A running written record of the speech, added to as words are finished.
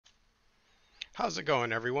How's it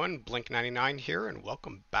going, everyone? Blink99 here, and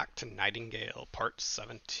welcome back to Nightingale, Part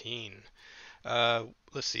 17. Let's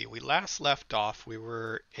see, we last left off, we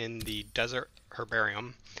were in the Desert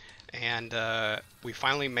Herbarium, and we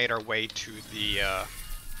finally made our way to the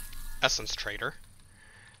Essence Trader,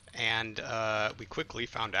 and we quickly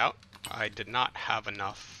found out I did not have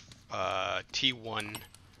enough T1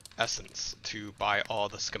 Essence to buy all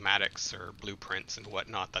the schematics or blueprints and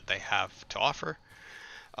whatnot that they have to offer.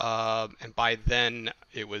 And by then,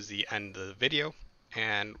 it was the end of the video.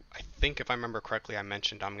 And I think if I remember correctly, I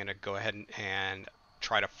mentioned I'm going to go ahead and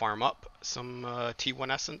try to farm up some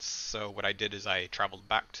T1 Essence. So what I did is I traveled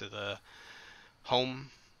back to the home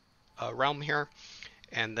realm here,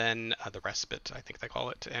 and then the respite, I think they call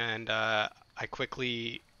it. And I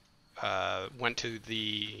quickly went to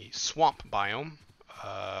the swamp biome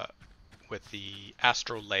with the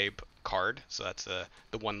Astrolabe card. So that's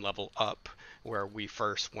the one level up where we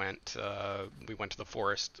first went. We went to the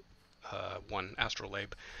forest, one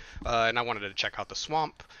Astrolabe, and I wanted to check out the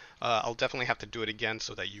swamp. I'll definitely have to do it again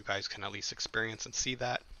so that you guys can at least experience and see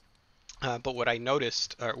that. But what I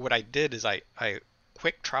noticed, or what I did, is I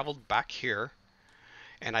quick traveled back here,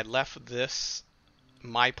 and I left this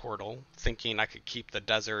my portal thinking I could keep the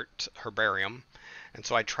desert herbarium, and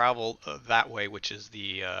so I traveled that way, which is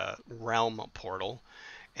the realm portal,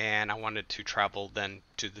 and I wanted to travel then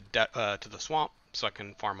to the swamp so I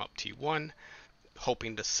can farm up T1,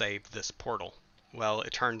 hoping to save this portal. Well,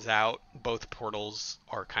 it turns out both portals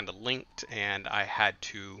are kind of linked, and I had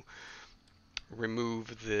to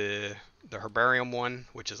remove the herbarium one,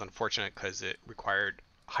 which is unfortunate because it required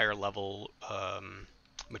higher level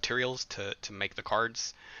materials to make the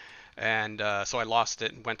cards, and so I lost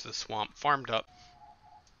it and went to the swamp, farmed up.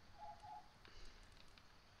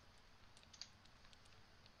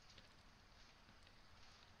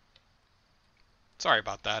 Sorry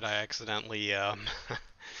about that. I accidentally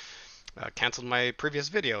canceled my previous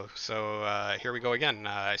video. So here we go again.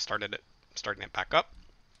 I starting it back up.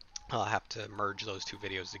 I'll have to merge those two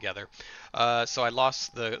videos together. So I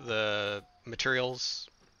lost the materials.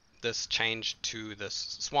 This changed to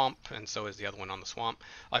this swamp, and so is the other one on the swamp.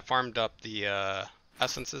 I farmed up the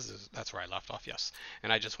essences. That's where I left off, yes.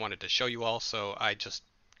 And I just wanted to show you all. So I just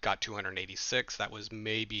got 286. That was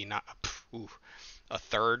maybe not a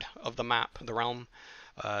third of the map, the realm.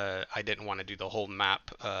 I didn't want to do the whole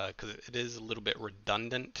map because it is a little bit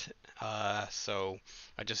redundant. So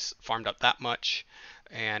I just farmed up that much,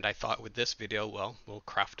 and I thought with this video, well, we'll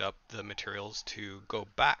craft up the materials to go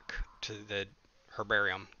back to the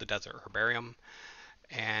herbarium, the desert herbarium,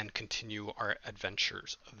 and continue our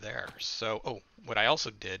adventures there. So, oh, what I also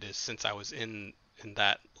did is, since I was in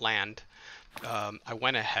that land, I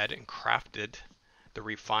went ahead and crafted the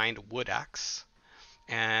refined wood axe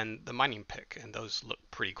and the mining pick, and those look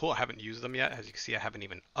pretty cool. I haven't used them yet. As you can see, I haven't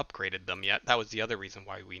even upgraded them yet. That was the other reason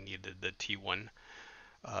why we needed the T1,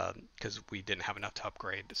 because we didn't have enough to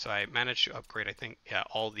upgrade. So I managed to upgrade, I think, yeah,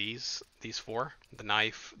 all these four: the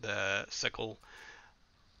knife, the sickle,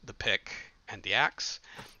 the pick, and the axe.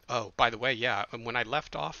 Oh, by the way, yeah, when I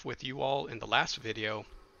left off with you all in the last video,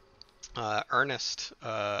 Ernest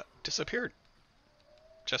disappeared.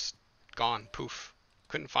 Just gone, poof.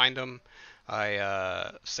 Couldn't find him.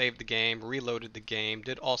 I saved the game, reloaded the game,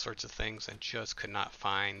 did all sorts of things, and just could not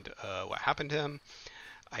find what happened to him.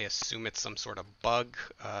 I assume it's some sort of bug,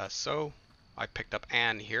 so I picked up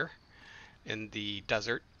Anne here in the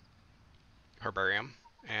desert herbarium,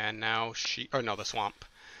 and now the swamp.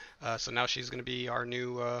 So now she's going to be our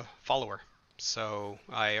new follower. So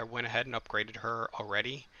I went ahead and upgraded her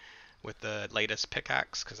already with the latest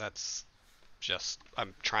pickaxe, because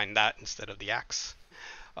I'm trying that instead of the axe.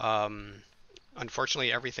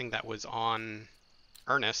 Unfortunately, everything that was on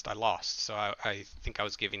Ernest I lost, so I think I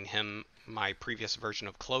was giving him my previous version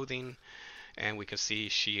of clothing, and we can see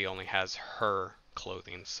she only has her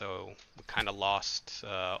clothing, so we kind of lost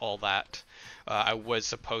all that. I was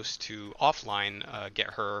supposed to offline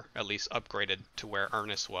get her at least upgraded to where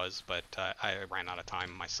Ernest was, but I ran out of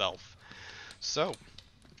time myself. So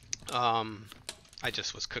I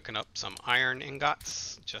just was cooking up some iron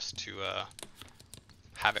ingots just to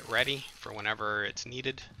have it ready for whenever it's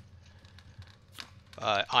needed.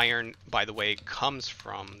 Iron, by the way, comes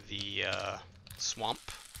from the swamp.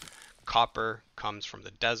 Copper comes from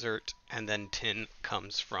the desert, and then tin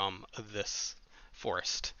comes from this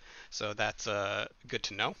forest. So that's good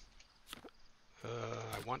to know.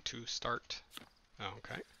 I want to start. Oh,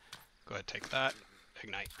 okay. Go ahead, take that.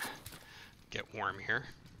 Ignite. Get warm here.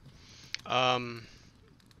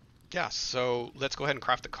 Yeah, so let's go ahead and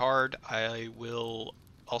craft the card. I will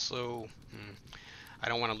also... I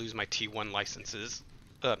don't want to lose my T1 licenses.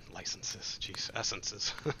 licenses, jeez,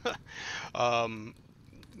 essences. um,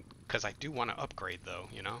 because I do want to upgrade though,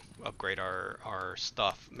 you know, upgrade our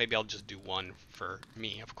stuff. Maybe I'll just do one for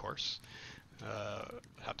me, of course. I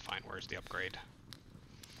have to find where's the upgrade.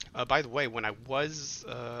 By the way, when I was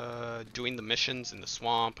doing the missions in the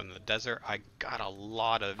swamp and the desert, I got a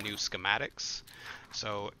lot of new schematics.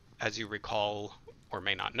 So, as you recall, or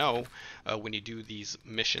may not know, when you do these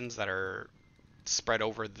missions that are spread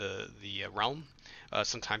over the realm,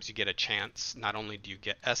 sometimes you get a chance. Not only do you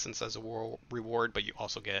get essence as a reward, but you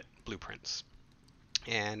also get blueprints.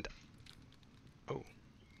 And oh,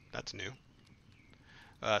 that's new.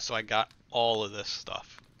 So I got all of this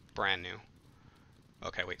stuff, brand new.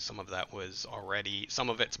 Okay, wait, some of that was already, some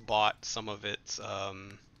of it's bought, some of it's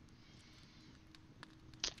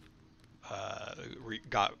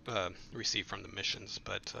received from the missions,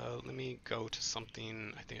 but let me go to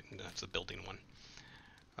something, I think that's a building one.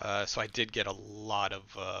 So I did get a lot of,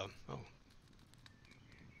 oh,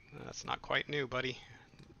 that's not quite new, buddy.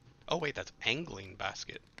 Oh wait, that's angling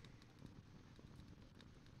basket.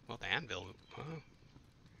 Well, the anvil,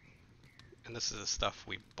 and this is the stuff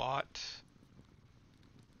we bought.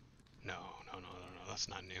 No, that's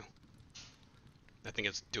not new. I think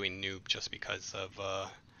it's doing new just because of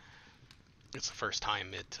it's the first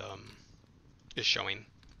time it is showing.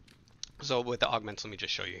 So with the augments, let me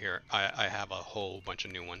just show you here. I have a whole bunch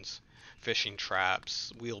of new ones. Fishing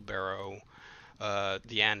traps, wheelbarrow,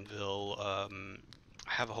 the anvil. I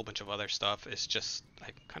have a whole bunch of other stuff. It's just, I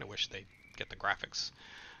kind of wish they'd get the graphics.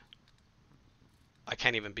 I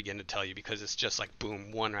can't even begin to tell you because it's just like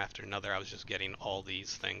boom, one after another. I was just getting all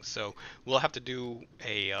these things. So we'll have to do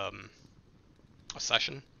a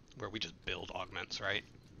session where we just build augments, right?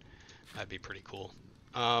 That'd be pretty cool.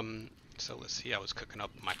 So let's see, I was cooking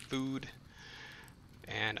up my food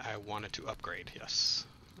and I wanted to upgrade, yes.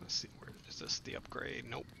 Let's see, where is this the upgrade?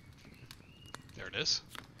 Nope. There it is.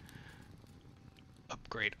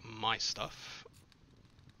 Upgrade my stuff.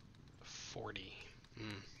 40.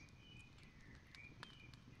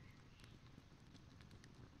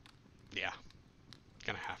 Yeah,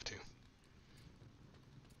 gonna have to.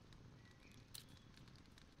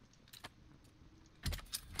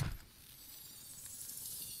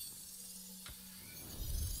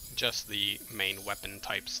 Just the main weapon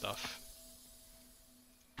type stuff.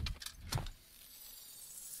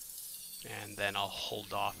 And then I'll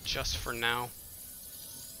hold off just for now.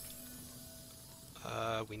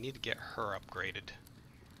 We need to get her upgraded.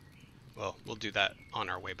 Well, we'll do that on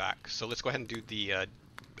our way back. So let's go ahead and do the, I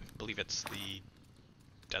believe it's the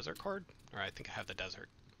desert card? Or I think I have the desert.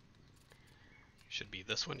 Should be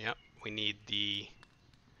this one, yep. We need the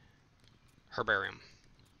herbarium.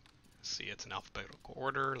 Let's see, it's in alphabetical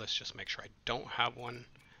order. Let's just make sure I don't have one.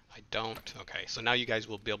 I don't. Okay, so now you guys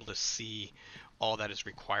will be able to see all that is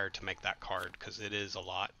required to make that card, because it is a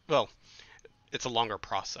lot. Well, it's a longer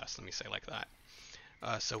process, let me say like that.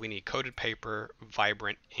 So we need coated paper,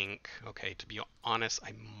 vibrant ink. Okay, to be honest,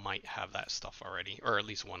 I might have that stuff already, or at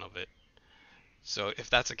least one of it. So if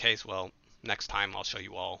that's the case, well, next time I'll show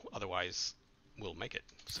you all. Otherwise, we'll make it.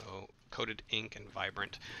 So coated ink and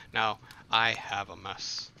vibrant. Now, I have a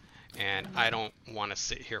mess, and I don't want to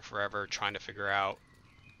sit here forever trying to figure out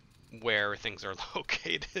where things are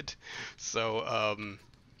located. So,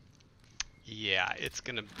 yeah, it's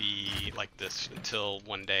gonna be like this until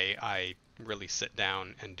one day I really sit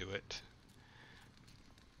down and do it.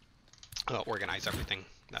 Organize everything.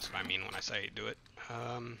 That's what I mean when I say do it.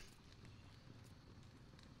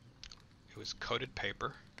 It was coated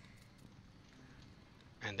paper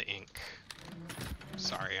and the ink.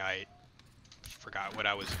 Sorry, I forgot what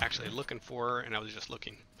I was actually looking for, and I was just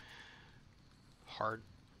looking. Hard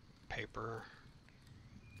paper.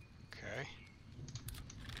 Okay.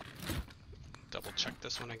 Double check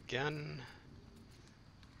this one again.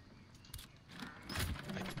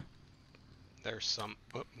 There's some,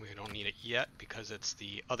 oh, we don't need it yet because it's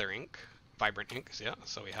the other ink, vibrant ink, yeah,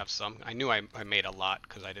 so we have some. I knew I made a lot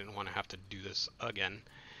because I didn't want to have to do this again.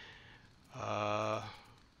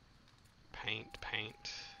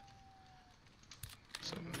 Paint.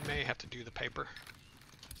 So we may have to do the paper.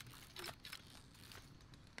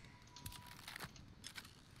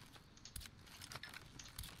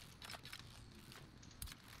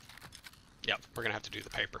 Yep, we're gonna have to do the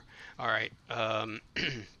paper. All right,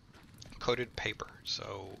 coated paper.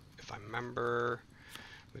 So if I remember,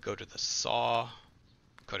 we go to the saw,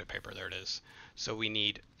 coated paper, there it is. So we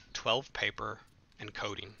need 12 paper and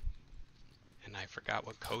coating. And I forgot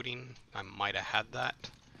what coating, I might have had that.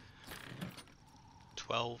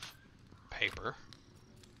 12 paper.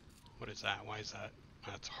 What is that? Why is that?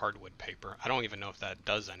 That's hardwood paper. I don't even know if that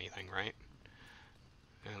does anything, right?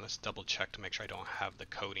 And let's double check to make sure I don't have the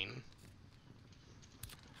coating.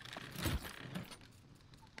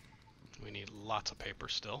 We need lots of paper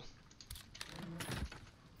still.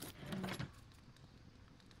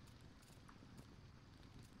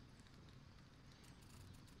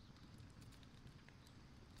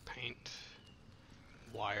 Paint,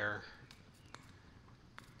 wire.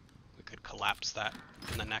 We could collapse that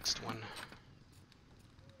in the next one.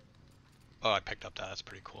 Oh, I picked up that. That's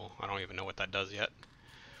pretty cool. I don't even know what that does yet.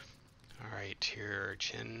 Alright, here,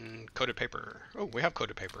 chin, coated paper. Oh, we have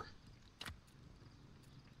coated paper.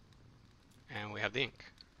 And we have the ink.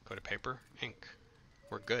 Coated paper, ink.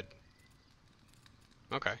 We're good.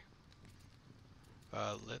 Okay.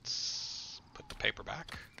 Let's put the paper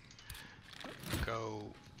back. Go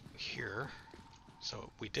here.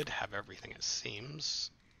 So we did have everything, it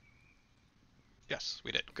seems. Yes,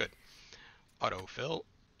 we did. Good. Autofill.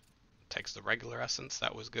 Takes the regular essence.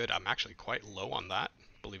 That was good. I'm actually quite low on that,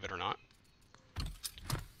 believe it or not.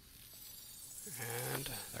 And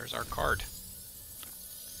there's our card.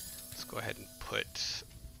 Let's go ahead and put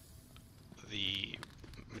the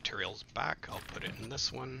materials back. I'll put it in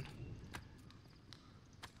this one.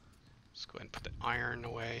 Let's go ahead and put the iron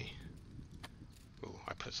away. Ooh,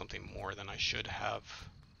 I put something more than I should have,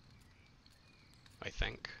 I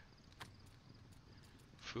think.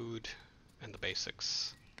 Food and the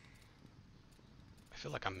basics. I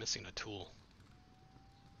feel like I'm missing a tool.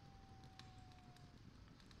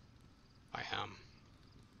 I am.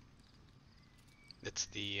 It's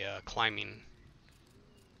the climbing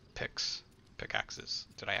pickaxes.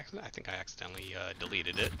 Did I accidentally? I think I accidentally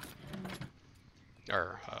deleted it.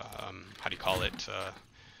 Or how do you call it?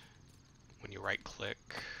 When you right click.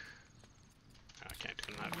 I can't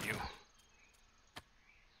do that view.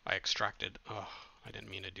 I extracted. Oh, I didn't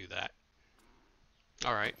mean to do that.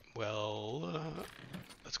 Alright, well,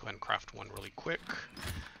 let's go ahead and craft one really quick.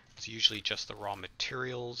 It's usually just the raw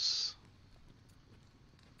materials.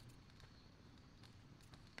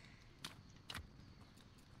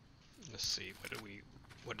 Let's see,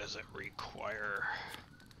 what does it require?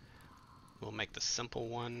 We'll make the simple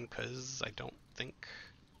one, because I don't think,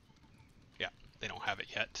 yeah, they don't have it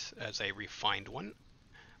yet as a refined one.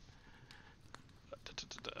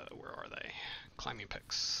 Where are they? Climbing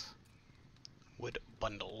picks. Wood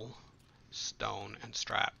bundle, stone and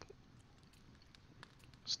strap.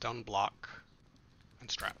 Stone block and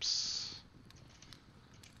straps.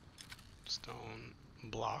 Stone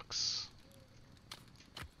blocks.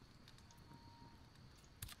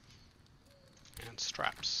 And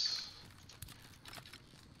straps.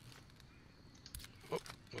 Oh,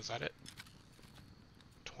 was that it?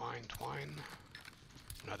 Twine, twine.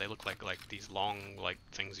 No, they look like these long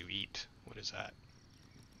things you eat. What is that?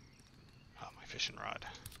 Oh, my fishing rod.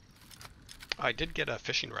 I did get a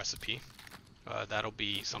fishing recipe. That'll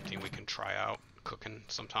be something we can try out cooking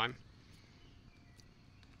sometime.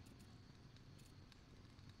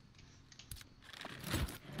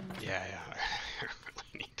 Yeah, I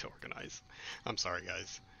really need to organize. I'm sorry,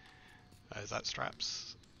 guys. Is that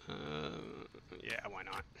straps? Yeah, why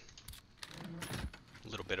not? A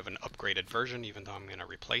little bit of an upgraded version, even though I'm going to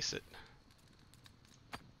replace it.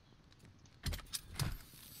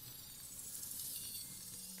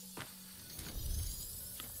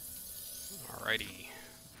 Alrighty.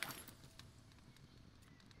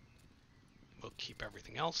 We'll keep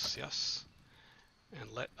everything else, yes.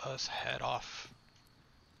 And let us head off.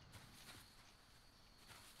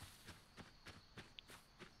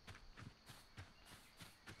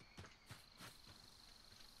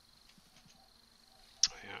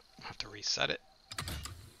 Yeah, I have to reset it.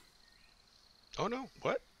 Oh no,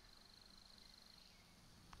 what?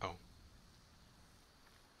 Oh.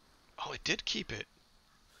 Oh, it did keep it.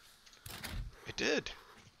 It did.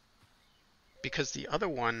 Because the other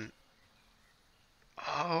one...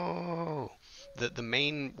 Oh, the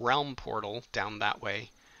main realm portal down that way.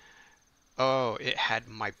 Oh, it had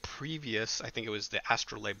my previous, I think it was the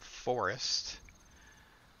Astrolabe Forest.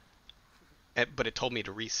 But it told me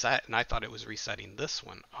to reset, and I thought it was resetting this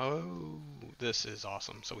one. Oh, this is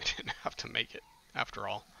awesome. So we didn't have to make it after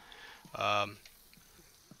all.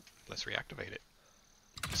 Let's reactivate it.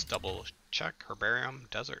 Let's double check. Herbarium,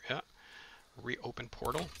 desert, yeah. Reopen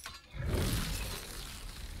portal.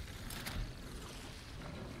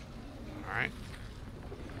 Alright.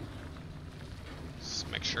 Let's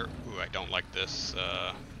make sure... Ooh, I don't like this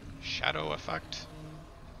shadow effect.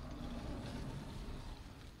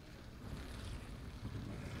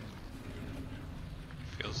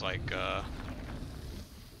 Feels like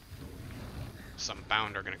some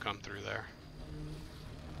bound are going to come through there.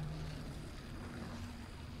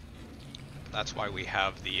 That's why we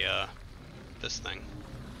have the this thing.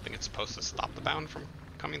 I think it's supposed to stop the bound from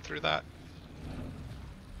coming through that.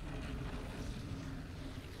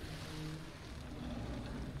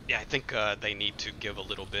 Yeah, I think they need to give a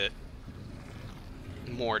little bit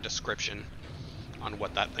more description on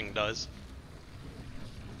what that thing does.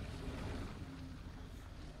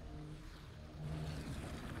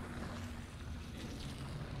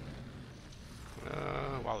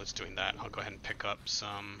 While it's doing that, I'll go ahead and pick up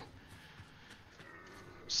some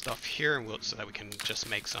stuff here, and so that we can just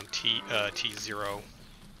make some T0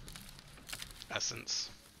 essence.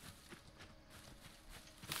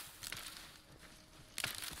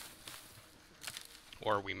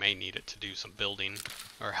 Or we may need it to do some building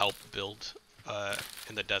or help build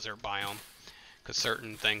in the desert biome, because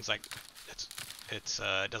certain things like it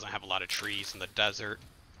doesn't have a lot of trees in the desert,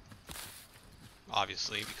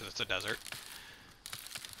 obviously because it's a desert.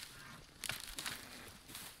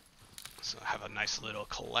 So I have a nice little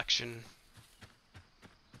collection.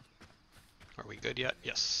 Are we good yet?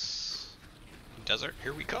 Yes. Desert,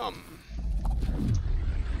 here we come.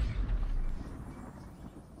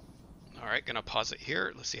 Alright, gonna pause it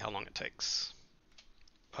here. Let's see how long it takes.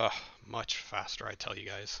 Ugh, much faster, I tell you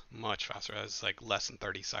guys. Much faster. That's like less than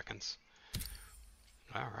 30 seconds.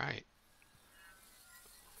 Alright.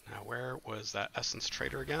 Now where was that essence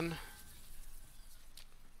trader again?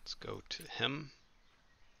 Let's go to him.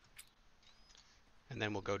 And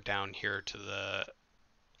then we'll go down here to the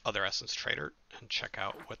other essence trader and check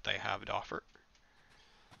out what they have to offer.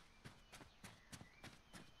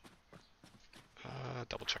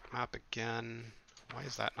 Double check map again. Why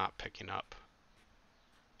is that not picking up?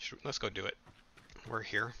 Let's go do it. We're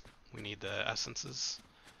here. We need the essences.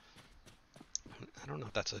 I don't know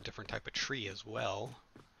if that's a different type of tree as well.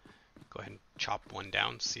 Go ahead and chop one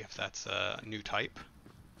down, see if that's a new type.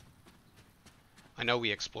 I know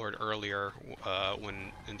we explored earlier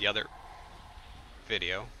when in the other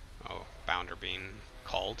video. Oh, bound are being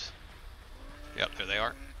called. Yep, there they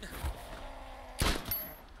are.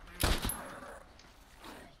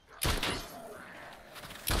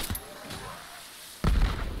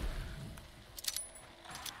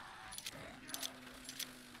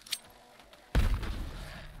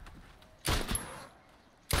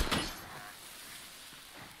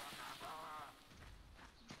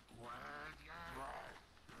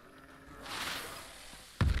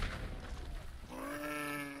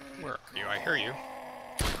 Where are you? I hear you.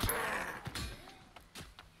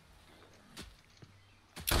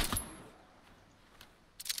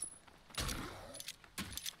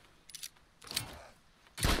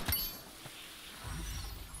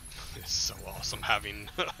 It's so awesome having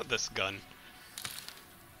this gun.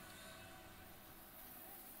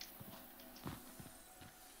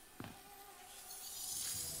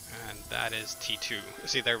 And that is T2.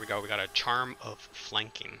 See, there we go. We got a charm of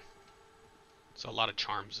flanking. So a lot of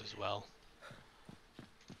charms as well.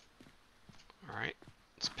 Alright,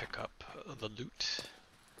 let's pick up the loot.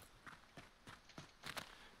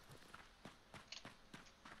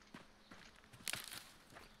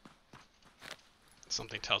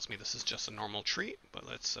 Something tells me this is just a normal tree, but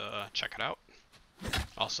let's check it out.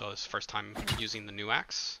 Also, it's first time using the new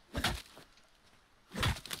axe.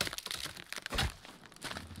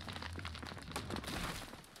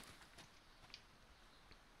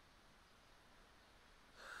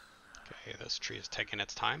 Okay, this tree is taking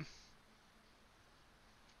its time.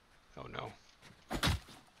 Oh no.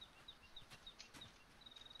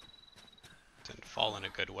 Didn't fall in a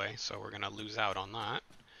good way, so we're gonna lose out on that.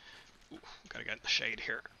 Ooh, gotta get in the shade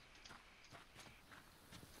here.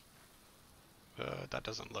 That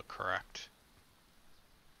doesn't look correct.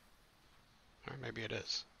 Or maybe it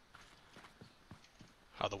is.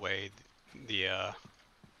 How the way the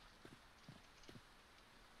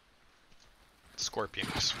scorpion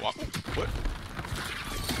swap. What?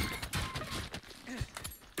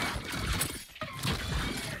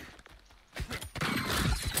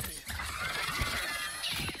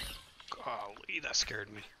 Golly, that scared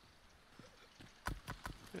me.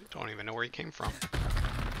 I don't even know where he came from.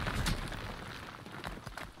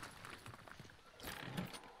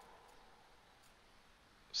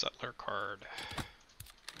 Settler card.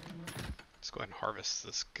 Let's go ahead and harvest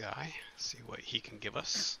this guy. See what he can give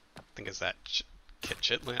us. I think it's that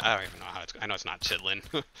chitlin. I don't even know how it's. I know it's not chitlin,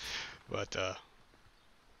 but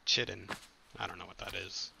chitin. I don't know what that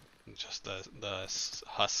is. Just the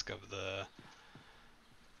husk of the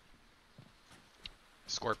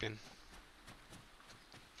scorpion.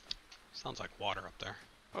 Sounds like water up there.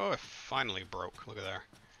 Oh, it finally broke. Look at there.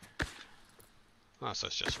 Oh, so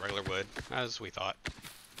it's just regular wood, as we thought.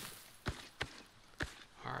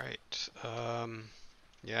 Alright,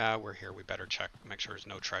 yeah, we're here. We better check, make sure there's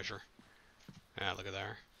no treasure. Yeah, look at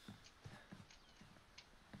there.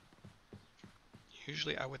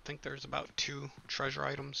 Usually I would think there's about 2 treasure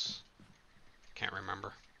items. Can't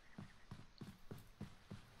remember.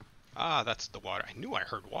 Ah, that's the water. I knew I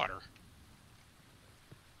heard water.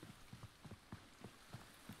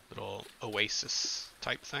 Little oasis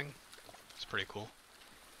type thing. It's pretty cool.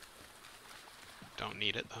 Don't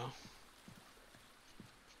need it though.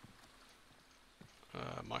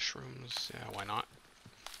 Mushrooms, yeah, why not?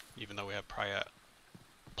 Even though we have probably a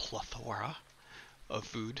plethora of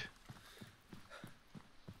food.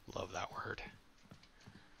 Love that word.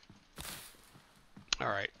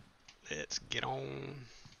 Alright, let's get on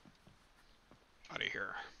out of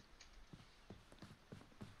here.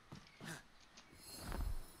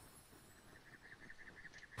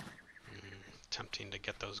 Tempting to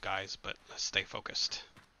get those guys, but let's stay focused.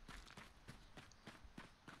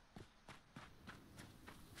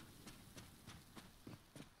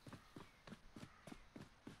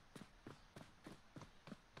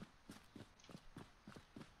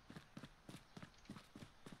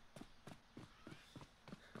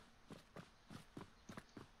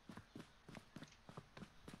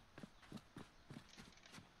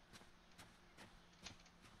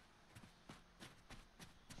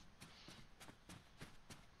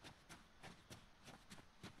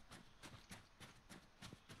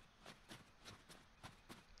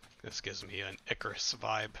 This gives me an Icarus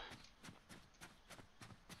vibe.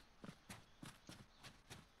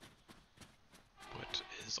 What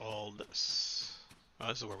is all this? Oh,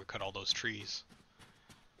 this is where we cut all those trees.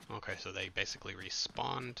 Okay, so they basically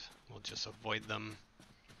respawned. We'll just avoid them.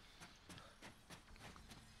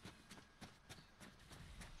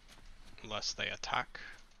 Unless they attack.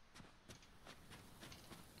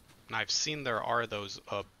 And I've seen there are those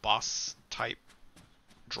boss type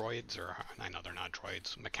droids, or I know they're not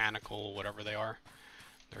droids, mechanical, whatever they are.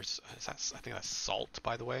 There's, I think that's salt,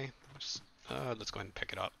 by the way. Let's go ahead and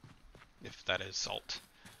pick it up, if that is salt.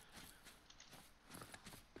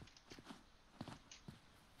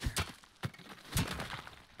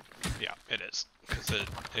 Yeah, it is, because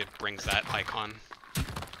it brings that icon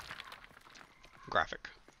graphic.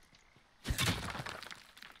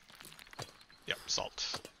 Yep,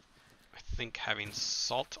 salt. I think having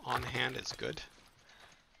salt on hand is good.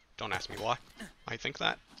 Don't ask me why I think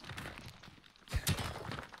that.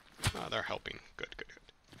 They're helping. Good, good, good.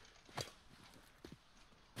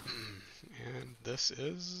 And this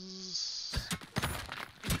is...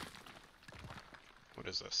 What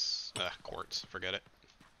is this? Quartz. Forget it.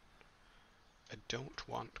 I don't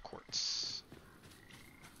want quartz.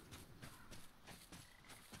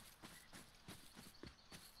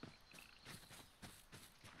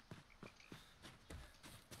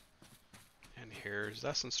 And here's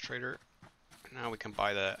Essence Trader. Now we can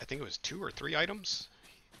buy the, I think it was 2 or 3 items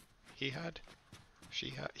he had.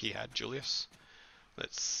 He had, Julius.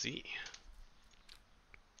 Let's see.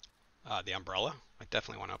 The umbrella. I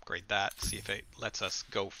definitely want to upgrade that. See if it lets us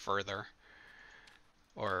go further.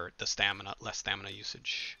 Or the stamina, less stamina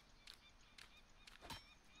usage.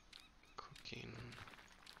 Cooking.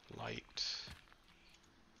 Light.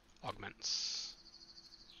 Augments.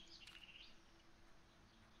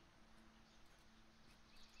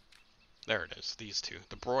 There it is, these two.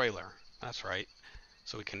 The broiler, that's right.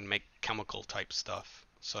 So we can make chemical type stuff.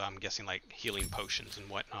 So I'm guessing like healing potions and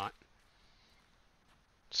whatnot.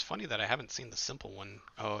 It's funny that I haven't seen the simple one.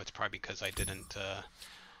 Oh, it's probably because I didn't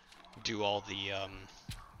do all the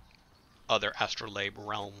other astrolabe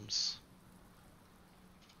realms.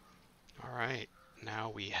 Alright,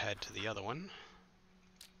 now we head to the other one.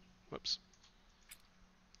 Whoops.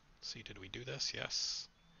 Let's see, did we do this? Yes.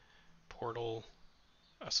 Portal,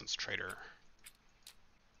 Essence Trader.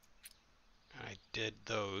 And I did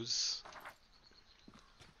those.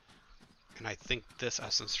 And I think this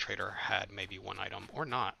Essence Trader had maybe 1 item, or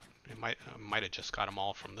not. It might have just got them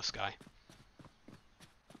all from this guy.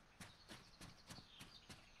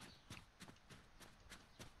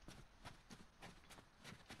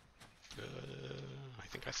 I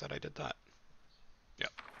think I said I did that.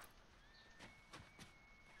 Yep.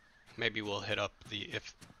 Maybe we'll hit up the,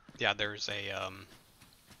 yeah, there's a, I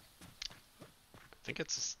think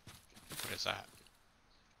it's, what is that?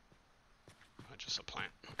 Just a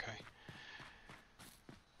plant, okay.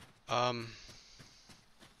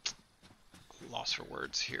 Lost for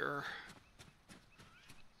words here.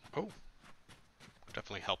 Oh,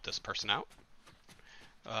 definitely help this person out.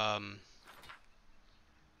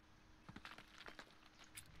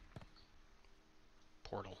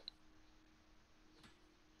 Portal.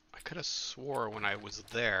 I could have swore when I was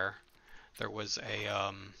there was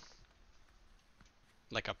a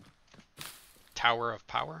like a tower of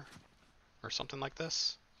power or something like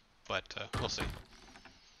this, but we'll see.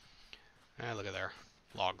 Look at there.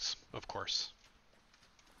 Logs, of course.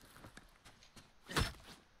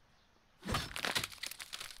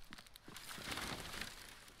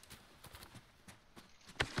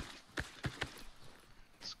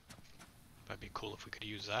 That'd be cool if we could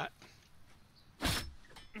use that.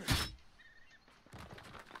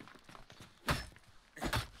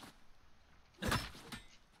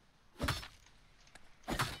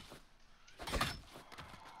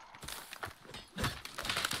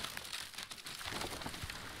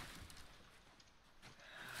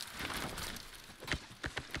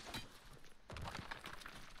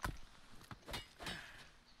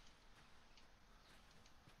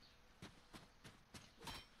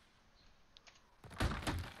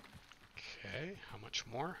 Okay, how much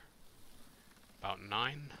more? About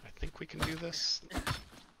 9. I think we can do this.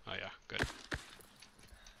 Oh yeah, good.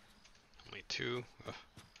 Only 2. Ugh.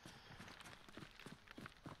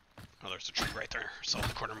 Oh, there's a tree right there. Saw in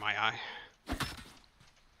the corner of my eye.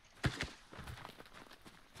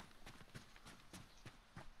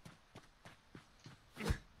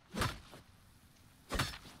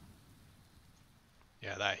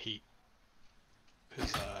 Yeah, that heat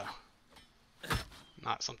is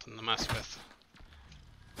not something to mess with.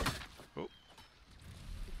 Oh,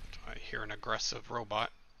 I hear an aggressive robot.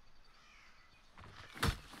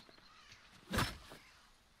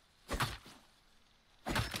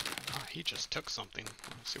 Oh, he just took something.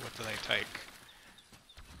 Let's see, what do they take?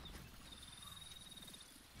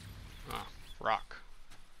 Ah, rock.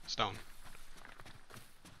 Stone.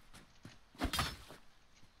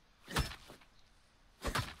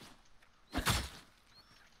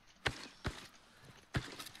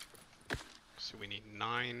 So we need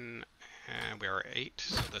 9, and we are 8,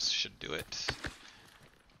 so this should do it.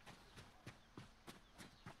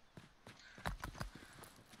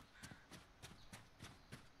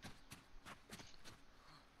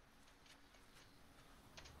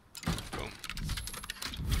 Boom.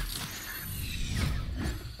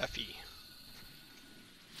 Fe.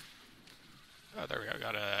 Oh, there we go.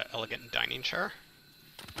 Got a elegant dining chair.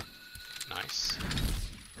 Nice.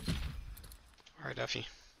 Alright, Effie.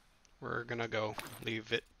 We're gonna go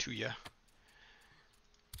leave it to ya.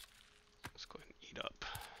 Let's go ahead and eat up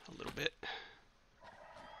a little bit.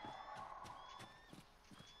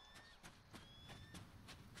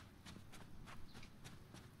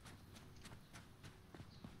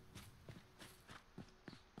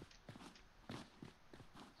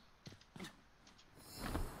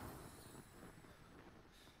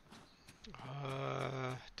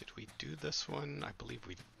 Did we do this one? I believe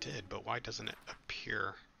we did, but why doesn't it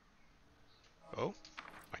appear? Oh,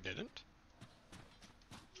 I didn't.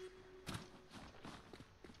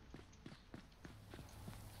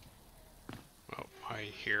 Oh, I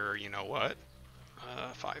hear, you know what?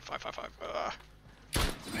 5, 5, 5, 5.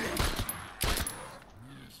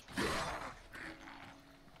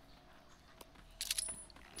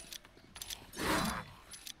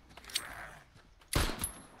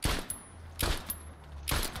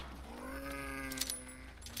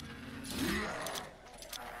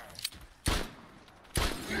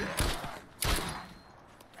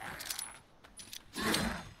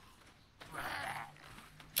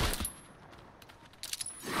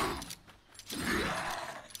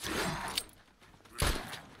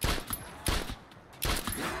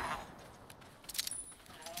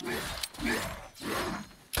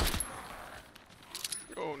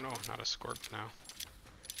 Oh no, not a scorp now.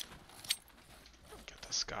 Get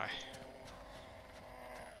this guy.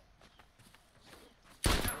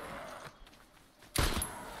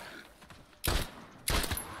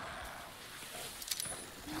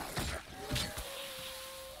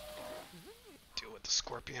 Deal with the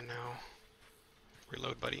scorpion now.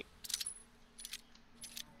 Reload, buddy.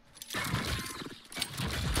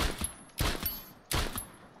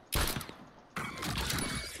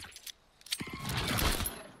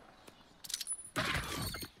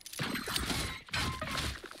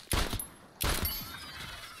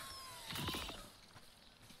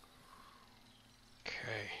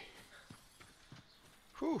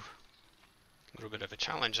 Whew. A little bit of a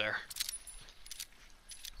challenge there.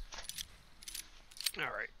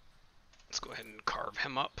 Alright. Let's go ahead and carve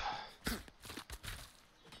him up.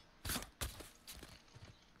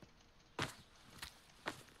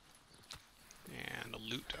 And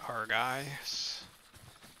loot our guys.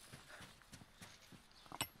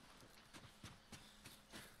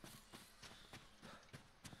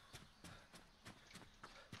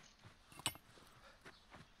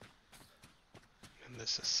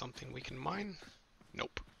 This is something we can mine?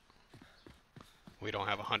 Nope. We don't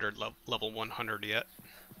have 100 level 100 yet.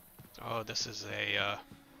 Oh, this is a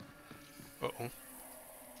uh-oh.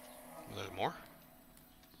 There's more?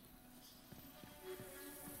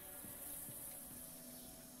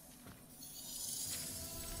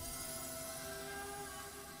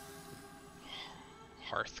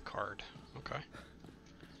 Hearth card. Okay.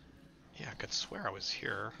 Yeah, I could swear I was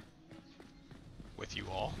here with you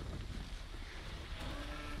all.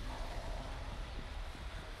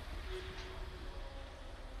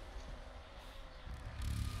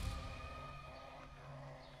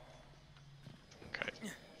 Okay.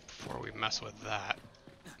 Before we mess with that,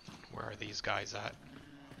 where are these guys at?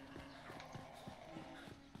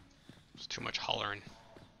 There's too much hollering.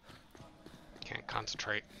 Can't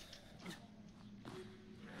concentrate.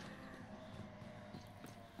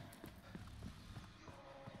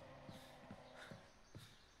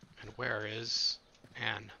 And where is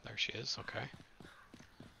Anne? There she is, okay.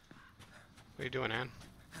 What are you doing, Anne?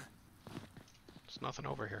 There's nothing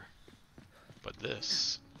over here. But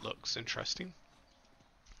this looks interesting.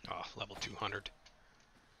 Oh, level 200.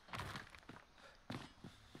 Come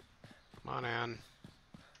on, Anne.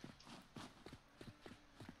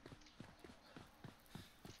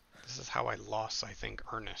 This is how I lost, I think,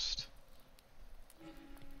 Ernest.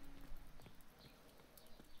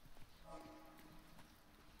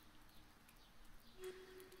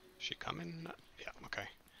 Is she coming? Yeah, okay.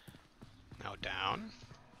 Now down.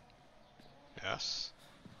 Yes.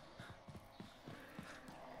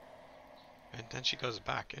 And then she goes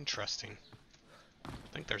back. Interesting. I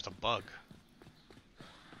think there's a bug.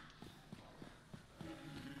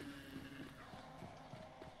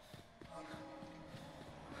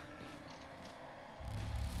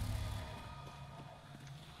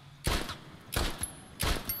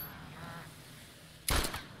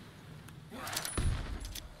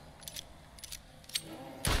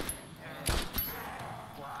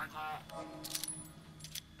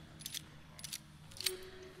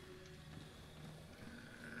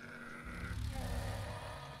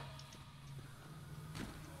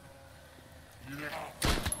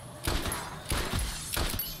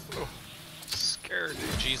 Oh, scared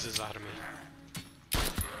the Jesus out of me.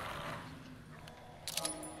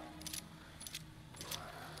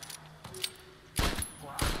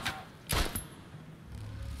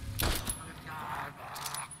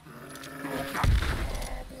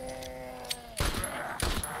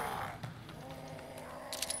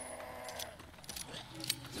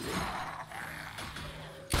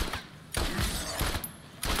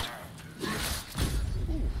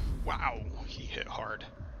 Wow, he hit hard.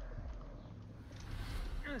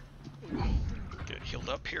 Get healed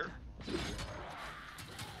up here.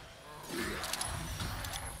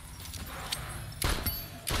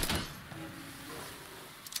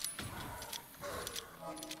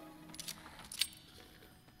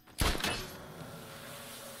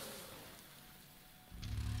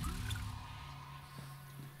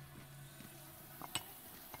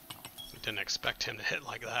 Didn't expect him to hit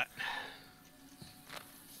like that.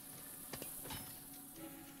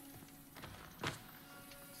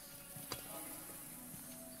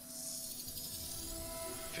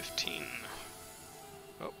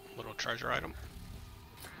 Oh, little treasure item.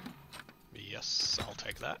 Yes, I'll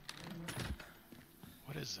take that.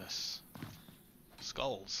 What is this?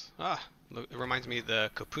 Skulls. Ah, look, it reminds me of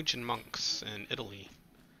the Capuchin monks in Italy.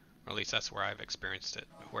 Or at least that's where I've experienced it.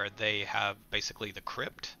 Where they have basically the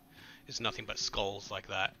crypt is nothing but skulls like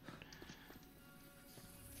that.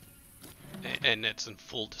 And it's in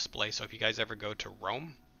full display, so if you guys ever go to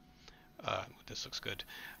Rome, this looks good,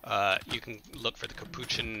 you can look for the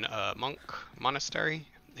Capuchin monk monastery,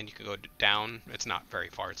 and you can go down. It's not very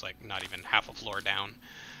far, it's like not even half a floor down,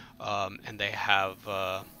 and they have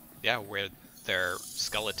yeah, where their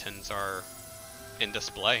skeletons are in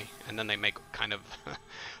display, and then they make kind of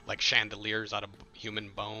like chandeliers out of human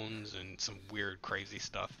bones and some weird crazy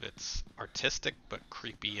stuff. It's artistic but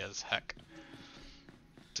creepy as heck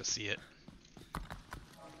to see it.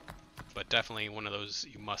 But definitely one of those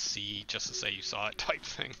you must see just to say you saw it type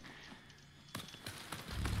thing.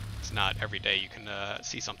 It's not every day you can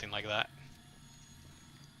see something like that.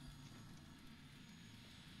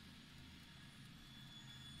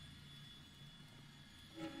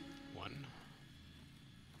 One,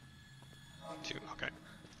 two, okay.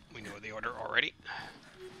 We know the order already.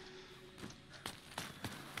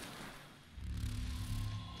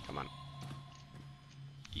 Come on.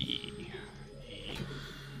 E. E.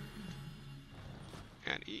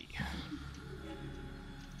 And E.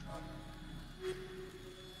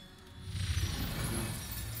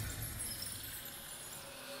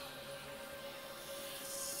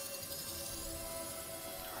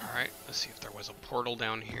 Alright, let's see if there was a portal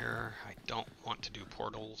down here. I don't want to do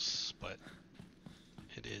portals, but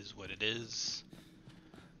it is what it is.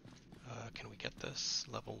 Can we get this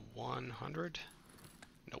level 100?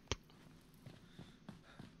 Nope.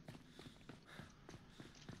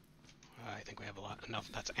 I think we have enough.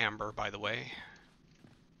 That's amber, by the way.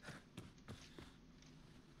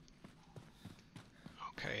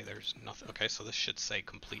 Okay, there's nothing. Okay, so this should say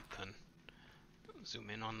complete then. Zoom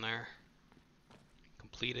in on there.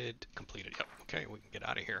 Completed. Completed. Yep. Okay, we can get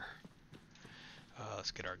out of here.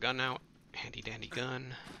 Let's get our gun out. Handy dandy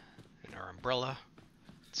gun. And our umbrella.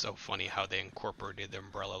 It's so funny how they incorporated the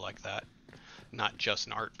umbrella like that. Not just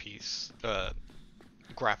an art piece.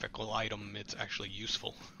 Graphical item, it's actually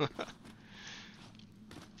useful.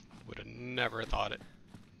 Would have never thought it.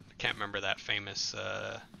 I can't remember that famous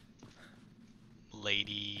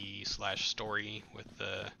lady slash story with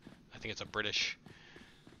the, I think it's a British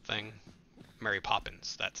thing. Mary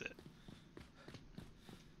Poppins, that's it.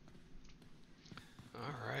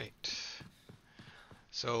 Alright.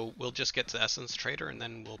 So we'll just get to Essence Trader and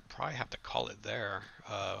then we'll probably have to call it there.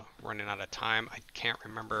 Running out of time. I can't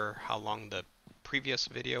remember how long the previous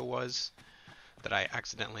video was that I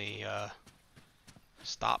accidentally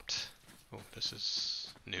stopped. Oh, this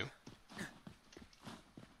is new.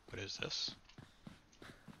 What is this?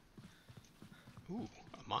 Ooh,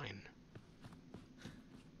 a mine.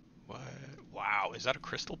 What? Wow, is that a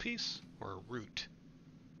crystal piece or a root?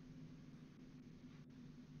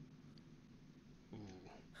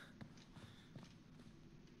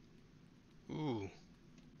 Ooh. Ooh.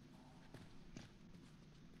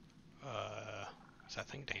 Is that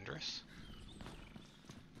thing dangerous?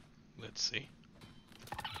 Let's see.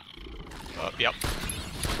 Yep.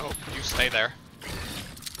 Oh, you stay there.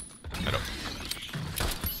 I don't.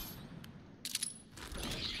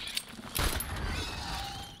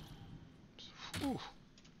 Ooh.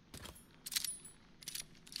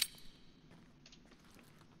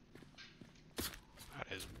 That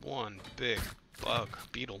is one big bug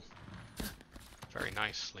beetle. Very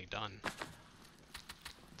nicely done.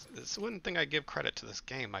 This is one thing I give credit to this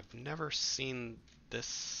game. I've never seen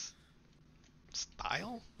this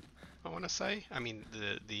style, I want to say. I mean,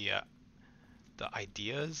 the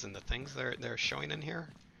ideas and the things they're showing in here.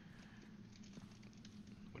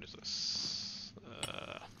 What is this?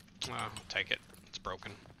 I'll take it. It's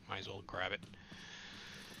broken. Might as well grab it.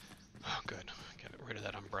 Oh, good. Get rid of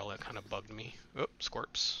that umbrella. It kind of bugged me. Oh,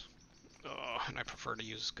 squirps. Oh, and I prefer to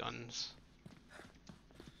use guns.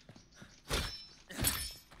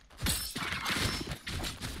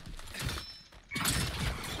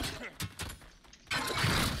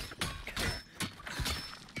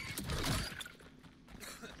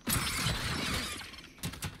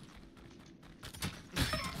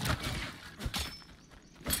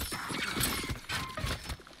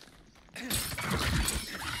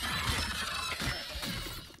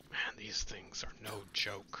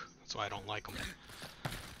 Joke. That's why I don't like them.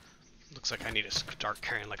 Looks like I need to start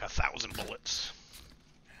carrying like 1,000 bullets.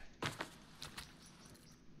 I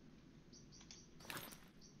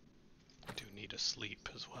do need to sleep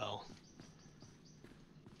as well.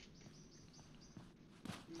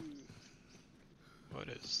 What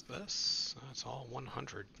is this? That's all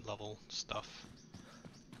 100 level stuff.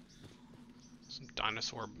 Some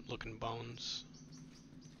dinosaur looking bones.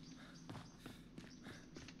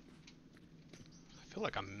 I feel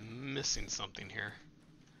like I'm missing something here,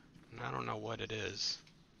 and I don't know what it is.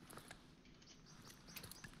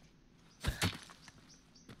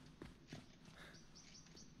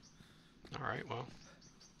 Alright, well.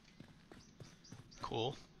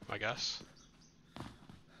 Cool, I guess.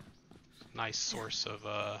 Nice source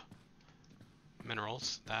of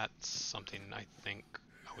minerals. That's something I think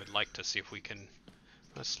I would like to see if we can,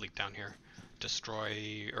 let's sleep down here.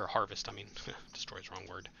 Destroy, or harvest, I mean. Destroy is the wrong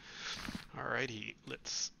word. Alrighty,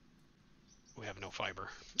 we have no fiber.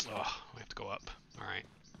 Oh, we have to go up. Alright.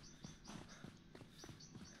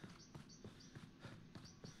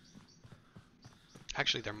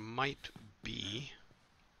 Actually, there might be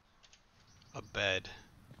a bed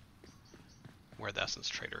where the Essence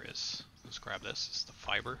Trader is. Let's grab this. It's the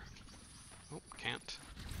fiber. Oh, can't.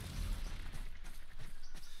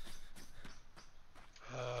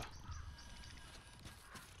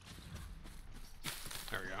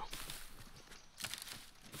 There we go.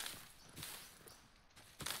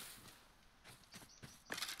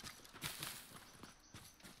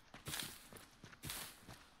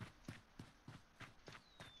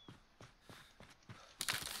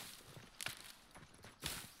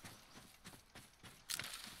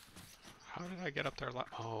 How did I get up there?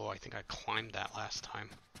 Oh, I think I climbed that last time.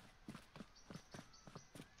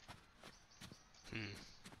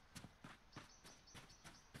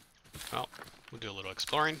 Well, we'll do a little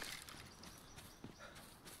exploring.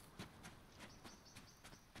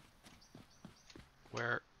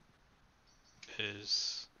 where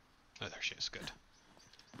is... Oh, there she is. Good.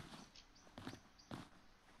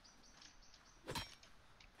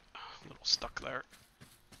 A little stuck there.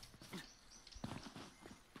 I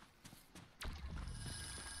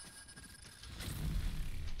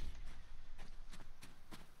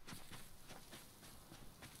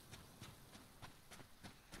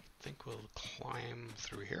think we'll climb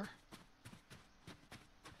through here.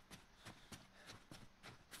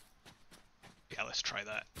 Yeah, let's try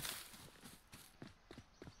that.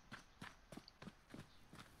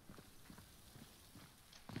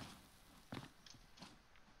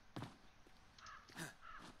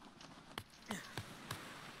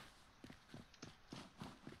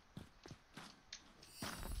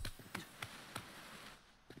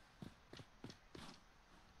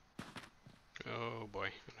 Oh boy,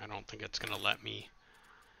 I don't think it's gonna let me.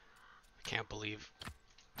 I can't believe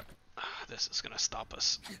this is gonna stop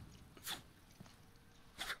us.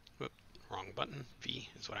 Whoop, wrong button. V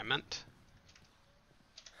is what I meant.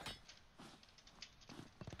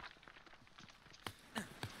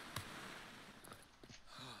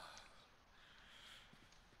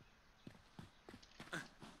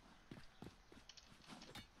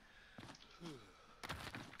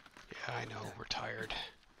 Yeah, I know, we're tired.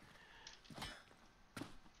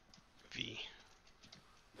 V.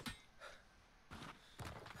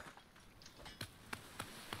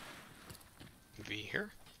 V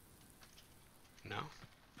here? No?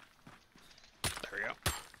 There we go.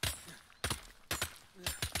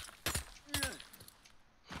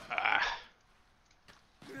 Ah.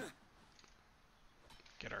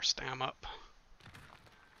 Get our stam up.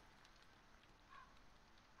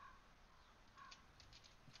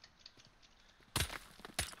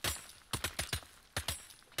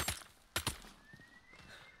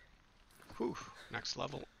 Whew, next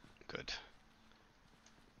level. Good.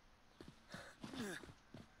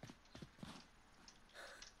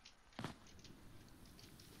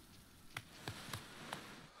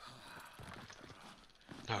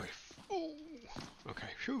 Oh, okay,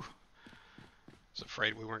 phew. Was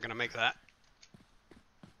afraid we weren't gonna make that.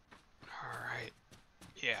 Alright.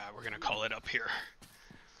 Yeah, we're gonna call it up here.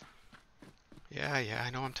 Yeah, I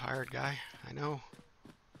know I'm tired, guy. I know.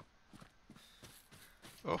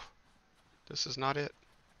 Oh, this is not it.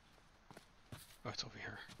 Oh, it's over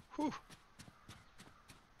here. Whew.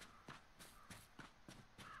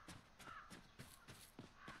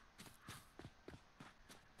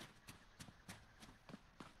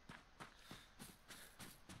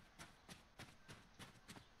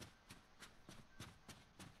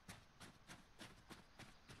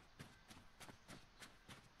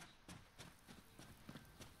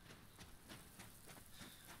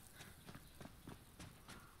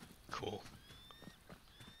 Cool.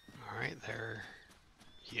 Alright, there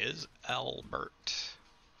he is, Albert.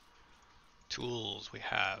 Tools we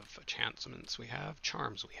have, enchantments we have,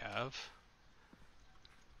 charms we have.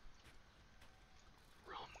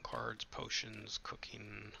 Realm cards, potions,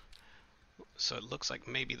 cooking. So it looks like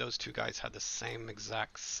maybe those two guys had the same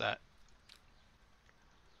exact set.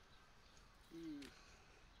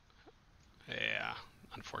 Yeah,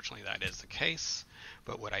 unfortunately that is the case.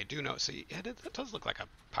 But what I do know, see, it does look like a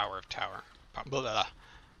power of tower.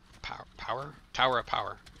 Tower of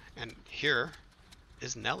power. And here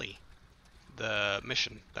is Nellie, the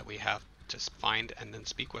mission that we have to find and then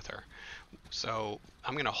speak with her. So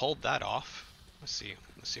I'm gonna hold that off. Let's see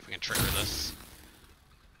if we can trigger this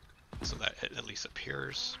so that it at least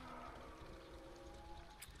appears.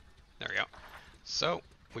 There we go. So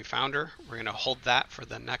we found her. We're gonna hold that for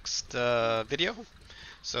the next video.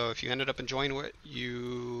 So if you ended up enjoying what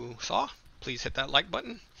you saw, please hit that like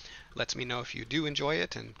button. Lets me know if you do enjoy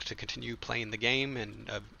it and to continue playing the game and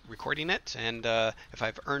recording it. And if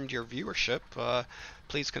I've earned your viewership,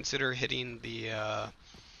 please consider hitting the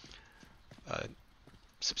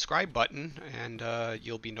subscribe button, and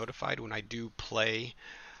you'll be notified when I do play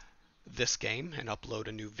this game and upload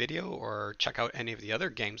a new video, or check out any of the other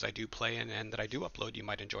games I do play and that I do upload. You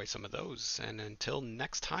might enjoy some of those. And until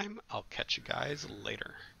next time, I'll catch you guys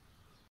later.